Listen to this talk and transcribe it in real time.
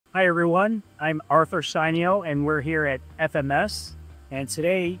Hi everyone, I'm Arthur Sinio and we're here at FMS, and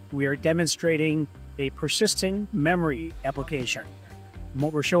today we are demonstrating a persistent memory application. And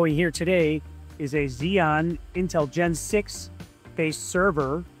what we're showing here today is a Xeon Intel Gen 6 based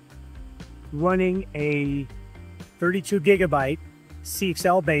server running a 32 gigabyte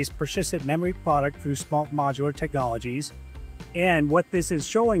CXL based persistent memory product through small modular technologies. And what this is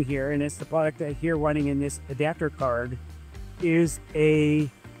showing here, and it's the product that here running in this adapter card, is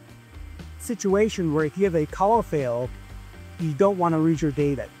a situation where if you have a color fail, you don't want to lose your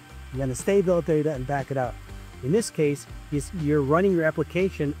data. You want to save the data and back it up. In this case, you're running your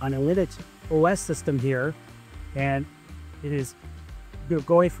application on a Linux OS system here, and it is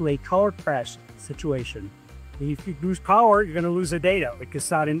going through a color crash situation. And if you lose power, you're going to lose the data because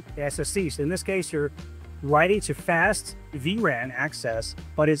it's not in SSD. So in this case, you're writing to fast VRAM access,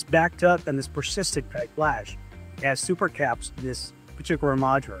 but it's backed up in this persistent flash. It has super caps in this particular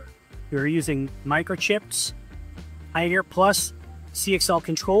module. You're using Microchip's Pioneer Plus CXL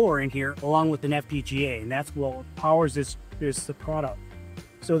controller in here, along with an FPGA, and that's what powers this product.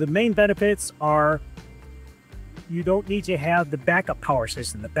 So the main benefits are you don't need to have the backup power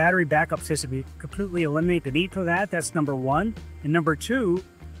system. The battery backup system, you completely eliminate the need for that. That's number one. And number two,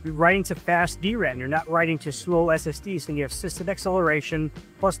 you're writing to fast DRAM. You're not writing to slow SSD, so you have system acceleration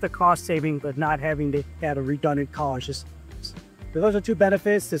plus the cost saving, but not having to add a redundant color system. So those are two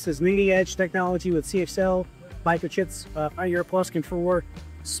benefits. This is leading edge technology with CXL, Microchip's Pioneer Plus controller,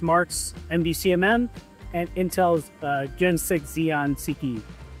 Smart's MDCMM, and Intel's Gen 6 Xeon CPU.